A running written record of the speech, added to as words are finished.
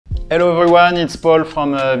Hello everyone, it's Paul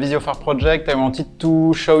from Visiophare project. I wanted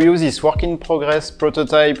to show you this work-in-progress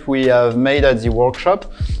prototype we have made at the workshop.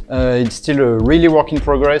 It's still a really work in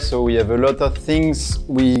progress, so we have a lot of things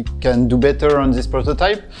we can do better on this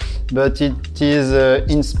prototype, but it is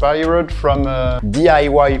inspired from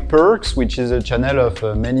DIY Perks, which is a channel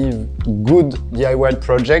of many good DIY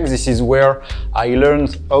projects. This is where I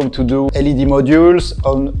learned how to do LED modules,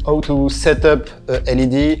 how to set up a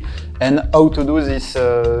LED, and how to do this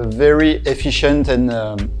very efficient and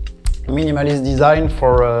minimalist design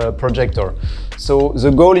for a projector. So the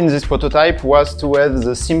goal in this prototype was to have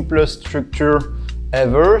the simplest structure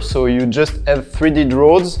ever. So you just have 3D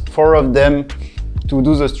rods, 4 of them, to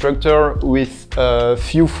do the structure with a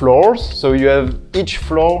few floors. So you have each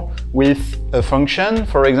floor with a function.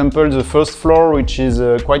 For example, the first floor, which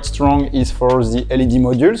is quite strong, is for the LED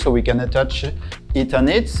module, so we can attach it on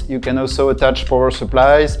it. You can also attach power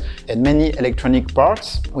supplies and many electronic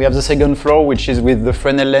parts. We have the second floor, which is with the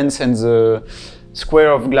Fresnel lens and the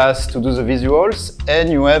square of glass to do the visuals. And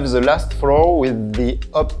you have the last floor with the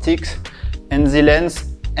optics and the lens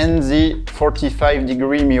and the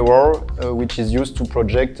 45-degree mirror, which is used to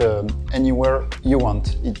project anywhere you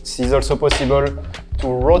want. It is also possible to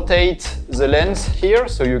rotate the lens here,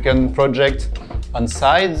 so you can project on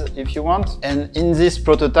sides if you want. And in this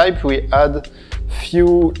prototype we had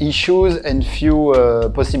few issues and few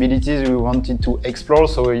possibilities we wanted to explore,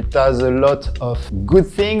 so it has a lot of good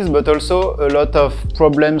things but also a lot of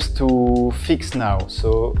problems to fix now.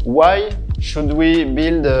 So why should we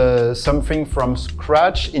build something from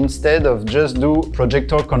scratch instead of just do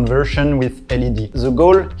projector conversion with LED? The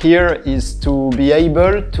goal here is to be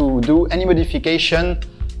able to do any modification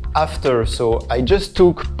after. So I just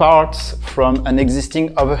took parts from an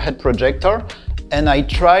existing overhead projector and I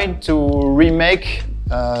tried to remake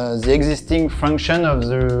the existing function of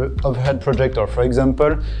the overhead projector. For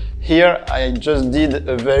example, here I just did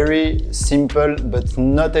a very simple but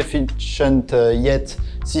not efficient yet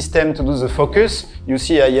system to do the focus. You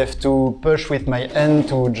see, I have to push with my hand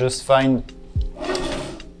to just find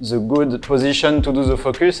the good position to do the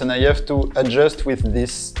focus, and I have to adjust with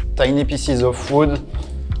these tiny pieces of wood.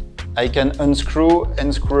 I can unscrew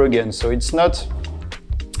and screw again, so it's not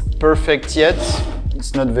perfect yet,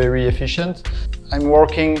 it's not very efficient. I'm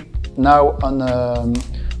working now on a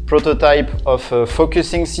prototype of a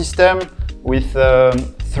focusing system with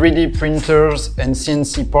 3D printers and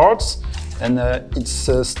CNC parts, and it's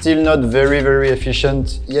still not very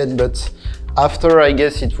efficient yet, but after, I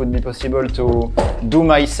guess it would be possible to do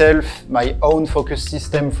myself my own focus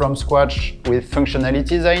system from scratch with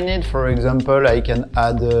functionalities I need. For example, I can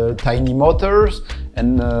add tiny motors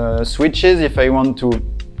and switches if I want to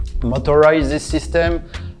motorize this system.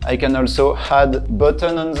 I can also add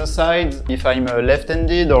button on the sides if I'm a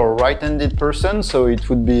left-handed or right-handed person, so it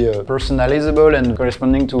would be personalizable and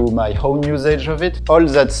corresponding to my own usage of it. All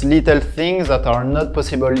that's little things that are not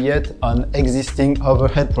possible yet on existing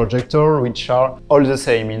overhead projector, which are all the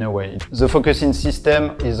same in a way. The focusing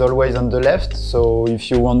system is always on the left, so if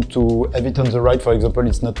you want to have it on the right, for example,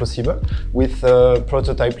 it's not possible. With a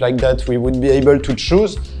prototype like that, we would be able to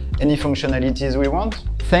choose any functionalities we want.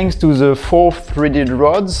 Thanks to the 4 3D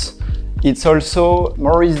rods, it's also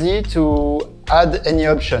more easy to add any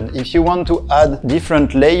option. If you want to add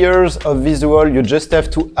different layers of visual, you just have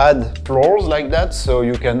to add floors like that, so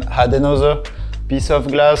you can add another piece of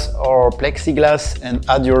glass or plexiglass and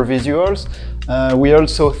add your visuals. We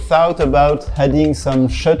also thought about adding some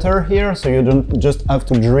shutter here, so you don't just have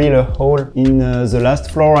to drill a hole in the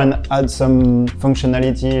last floor and add some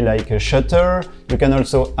functionality like a shutter. You can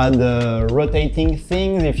also add rotating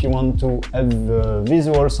things if you want to have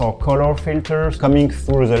visuals or color filters coming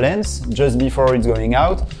through the lens just before it's going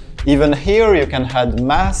out. Even here you can add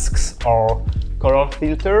masks or color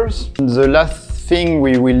filters. The last thing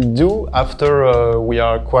we will do after we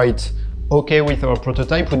are quite okay with our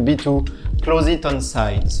prototype would be to close it on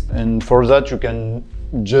sides, and for that you can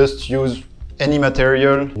just use any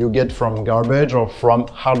material you get from garbage or from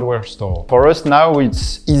hardware store. For us now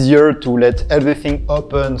it's easier to let everything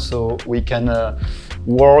open so we can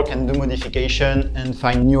work and do modification and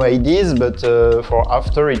find new ideas, but for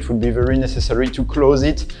after it would be very necessary to close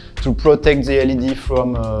it to protect the LED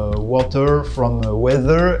from water, from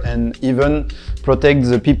weather, and even protect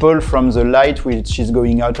the people from the light which is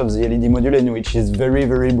going out of the LED module and which is very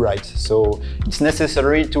bright. So it's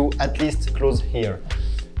necessary to at least close here.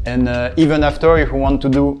 And even after, if we want to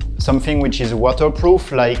do something which is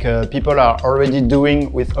waterproof, like people are already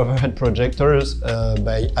doing with overhead projectors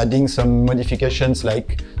by adding some modifications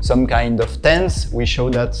like some kind of tents. We show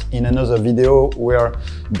that in another video where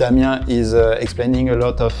Damien is explaining a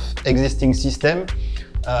lot of existing system.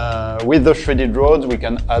 With the shredded rods, we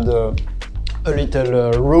can add a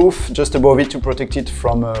little roof just above it to protect it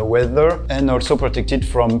from weather, and also protect it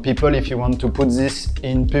from people if you want to put this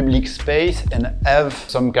in public space and have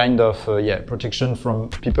some kind of protection from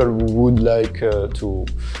people who would like to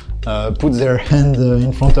put their hand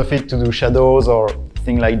in front of it to do shadows or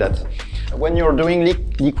things like that. When you're doing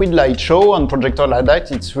liquid light show on projector like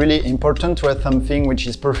that, it's really important to have something which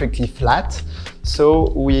is perfectly flat.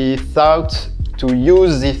 So we thought to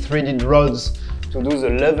use the threaded rods to do the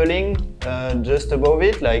leveling just above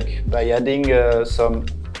it, like by adding some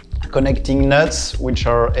connecting nuts which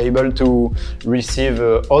are able to receive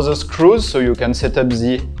other screws, so you can set up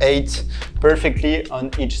the 8 perfectly on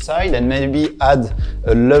each side, and maybe add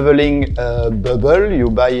a leveling bubble you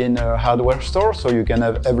buy in a hardware store, so you can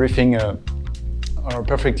have everything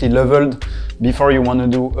perfectly leveled before you want to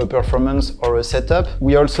do a performance or a setup.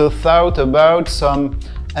 We also thought about some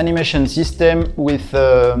animation system with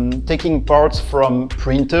taking parts from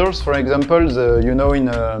printers. For example, in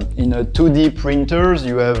a 2D printers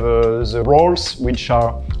you have the rolls which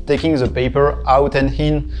are taking the paper out and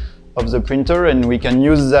in of the printer, and we can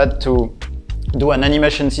use that to do an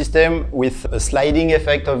animation system with a sliding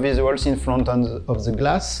effect of visuals in front of the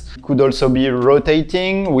glass. Could also be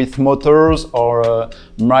rotating with motors or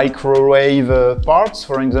microwave parts,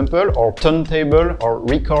 for example, or turntable or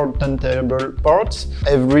record turntable parts.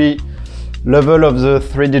 Every level of the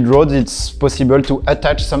threaded rods, it's possible to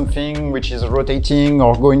attach something which is rotating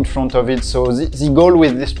or go in front of it. So the goal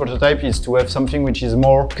with this prototype is to have something which is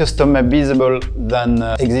more customizable than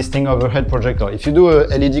existing overhead projector. If you do a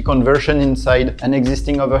LED conversion inside an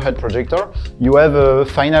existing overhead projector, you have a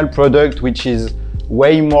final product which is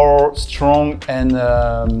way more strong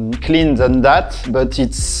and clean than that, but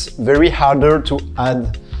it's very harder to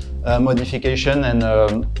add modification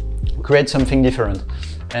and create something different.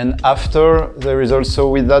 And after, there is also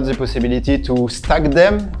with that the possibility to stack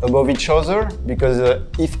them above each other, because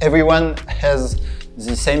if everyone has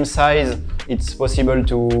the same size, it's possible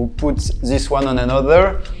to put this one on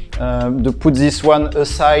another, to put this one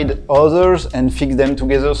aside others and fix them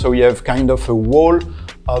together, so you have kind of a wall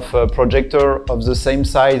of a projector of the same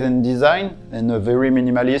size and design, and a very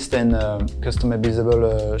minimalist and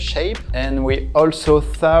customizable shape. And we also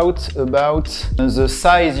thought about the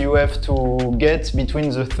size you have to get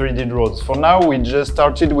between the threaded rods. For now, we just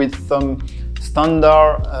started with some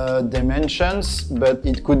standard dimensions, but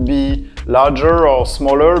it could be larger or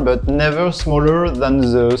smaller, but never smaller than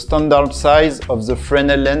the standard size of the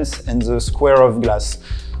Fresnel lens and the square of glass.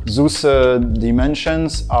 Those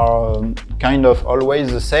dimensions are kind of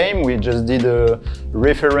always the same. We just did a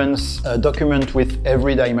reference document with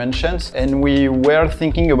every dimensions, and we were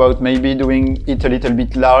thinking about maybe doing it a little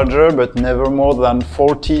bit larger, but never more than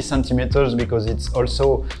 40 centimeters, because it's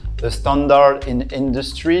also a standard in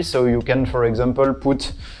industry. So you can, for example,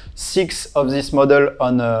 put 6 of this model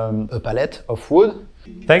on a pallet of wood.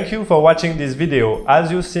 Thank you for watching this video.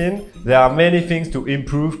 As you've seen, there are many things to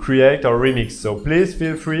improve, create or remix, so please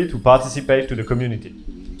feel free to participate to the community.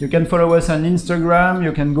 You can follow us on Instagram,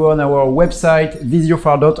 you can go on our website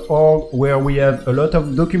visiophare.org, where we have a lot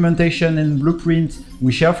of documentation and blueprints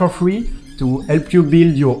we share for free to help you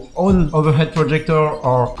build your own overhead projector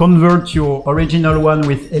or convert your original one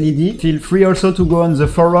with LED. Feel free also to go on the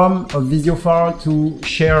forum of Visiophare to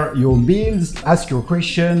share your builds, ask your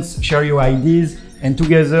questions, share your ideas, and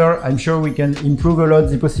together I'm sure we can improve a lot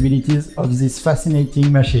the possibilities of this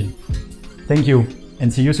fascinating machine. Thank you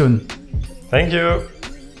and see you soon. Thank you.